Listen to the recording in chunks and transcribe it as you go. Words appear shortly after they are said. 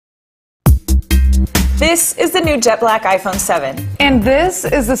This is the new jet black iPhone 7. And this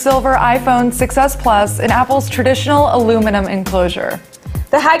is the silver iPhone 6s Plus in Apple's traditional aluminum enclosure.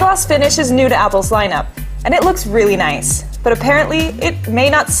 The high gloss finish is new to Apple's lineup, and it looks really nice. But apparently, it may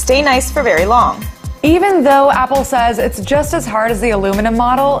not stay nice for very long. Even though Apple says it's just as hard as the aluminum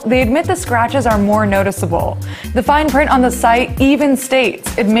model, they admit the scratches are more noticeable. The fine print on the site even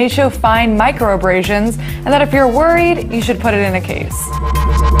states it may show fine microabrasions, and that if you're worried, you should put it in a case.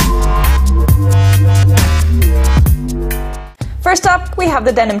 First up, we have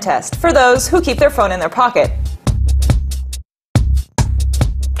the denim test, for those who keep their phone in their pocket.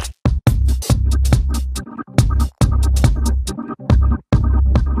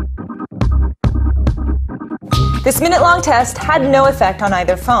 This minute-long test had no effect on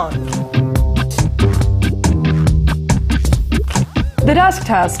either phone. The desk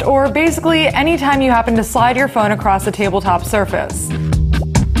test, or basically any time you happen to slide your phone across a tabletop surface.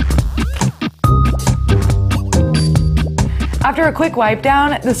 After a quick wipe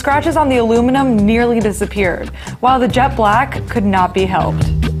down, the scratches on the aluminum nearly disappeared, while the jet black could not be helped.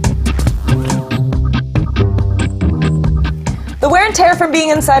 The wear and tear from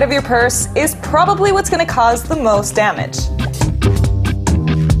being inside of your purse is probably what's going to cause the most damage.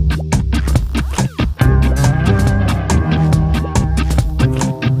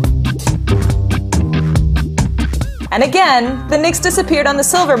 And again, the nicks disappeared on the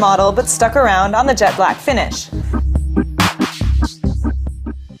silver model but stuck around on the jet black finish.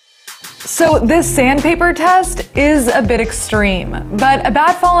 So this sandpaper test is a bit extreme, but a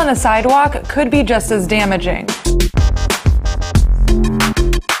bad fall on a sidewalk could be just as damaging.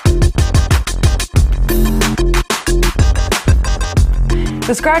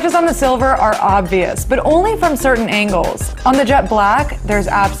 The scratches on the silver are obvious, but only from certain angles. On the jet black, there's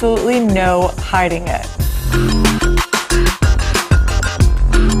absolutely no hiding it.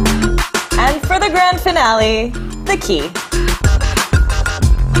 And for the grand finale, the key.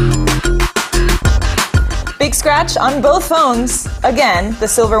 Big scratch on both phones. Again, the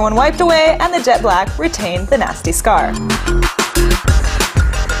silver one wiped away and the jet black retained the nasty scar.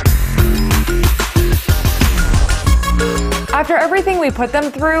 After everything we put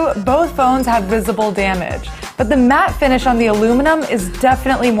them through, both phones have visible damage, but the matte finish on the aluminum is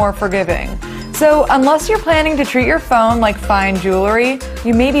definitely more forgiving. So unless you're planning to treat your phone like fine jewelry,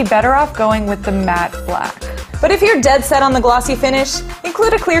 you may be better off going with the matte black. But if you're dead set on the glossy finish,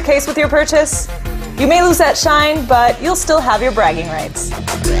 include a clear case with your purchase. You may lose that shine, but you'll still have your bragging rights.